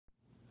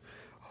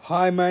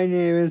Hi, my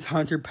name is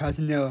Hunter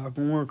Patinella. I'm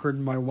gonna record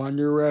my One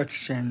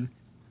Direction,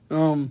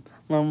 my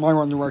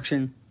One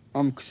Direction,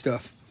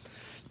 stuff.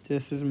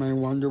 This is my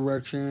One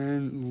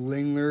Direction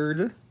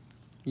lanyard.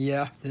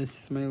 Yeah,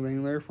 this is my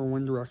lanyard for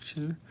One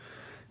Direction.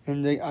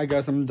 And I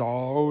got some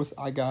dolls.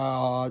 I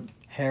got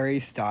Harry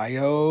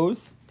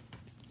Styles.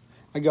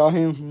 I got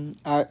him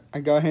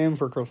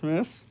for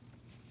Christmas.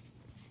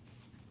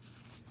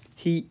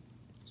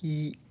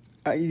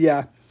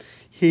 Yeah,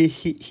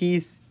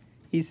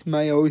 he's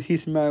my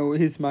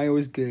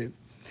always good,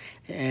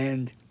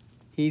 and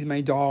he's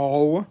my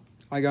doll.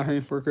 I got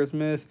him for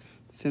Christmas.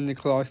 Santa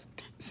Claus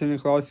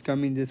got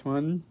me this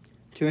one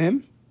to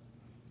him.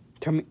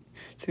 Santa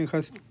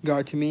Claus got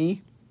it to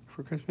me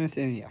for Christmas,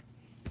 and yeah.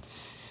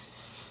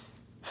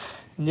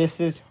 This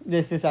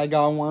is I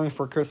got one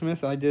for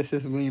Christmas. This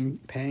is Liam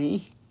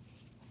Penny.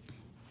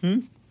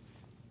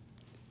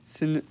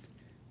 Santa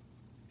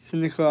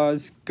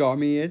Claus got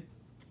me it.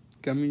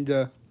 Got me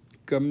the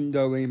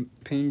Liam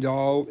Penny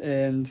doll,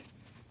 and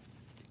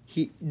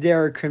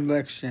there are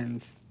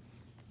collections,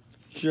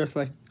 just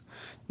like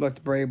the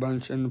Brady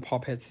Bunch and the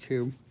Pop-Heads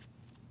too.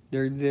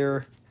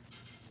 They're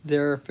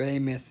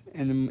famous,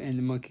 and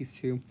the monkeys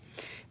too,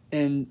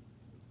 and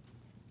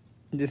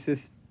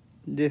his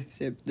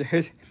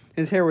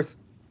hair was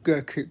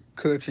good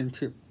collection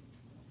too.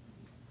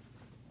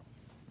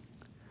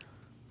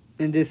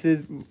 And this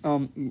is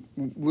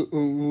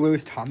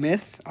Louis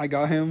Thomas. I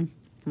got him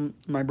for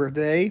my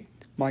birthday.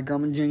 My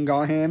grandma Jean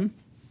got him.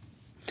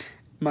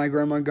 My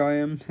grandma got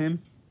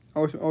him.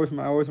 Always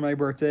my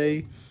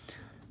birthday.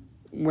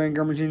 When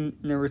Grandma Jean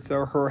never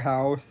saw her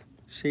house,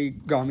 she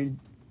got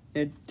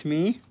it to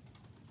me.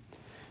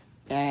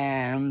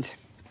 And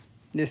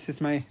this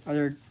is my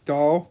other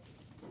doll,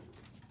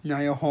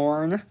 Niall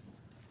Horn.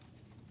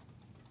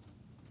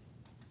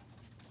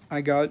 I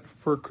got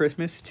for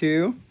Christmas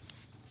too.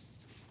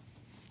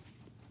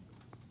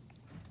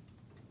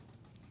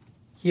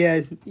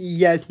 Yes,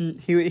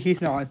 he's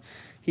not.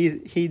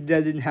 He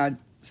doesn't have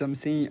some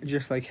scene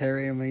just like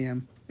Harry and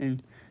Liam,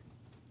 and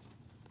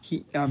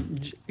he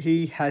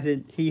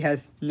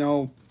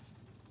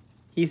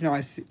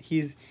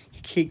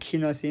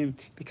cannot see him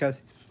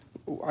because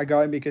I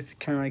got him because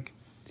kind of like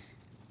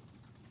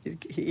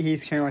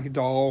he's kind of like a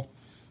doll,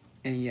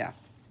 and yeah,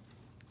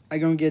 I'm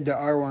gonna get the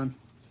other one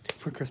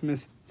for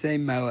Christmas. Say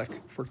Malik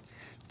for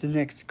the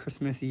next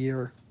Christmas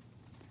year.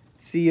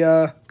 See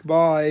ya.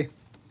 Goodbye.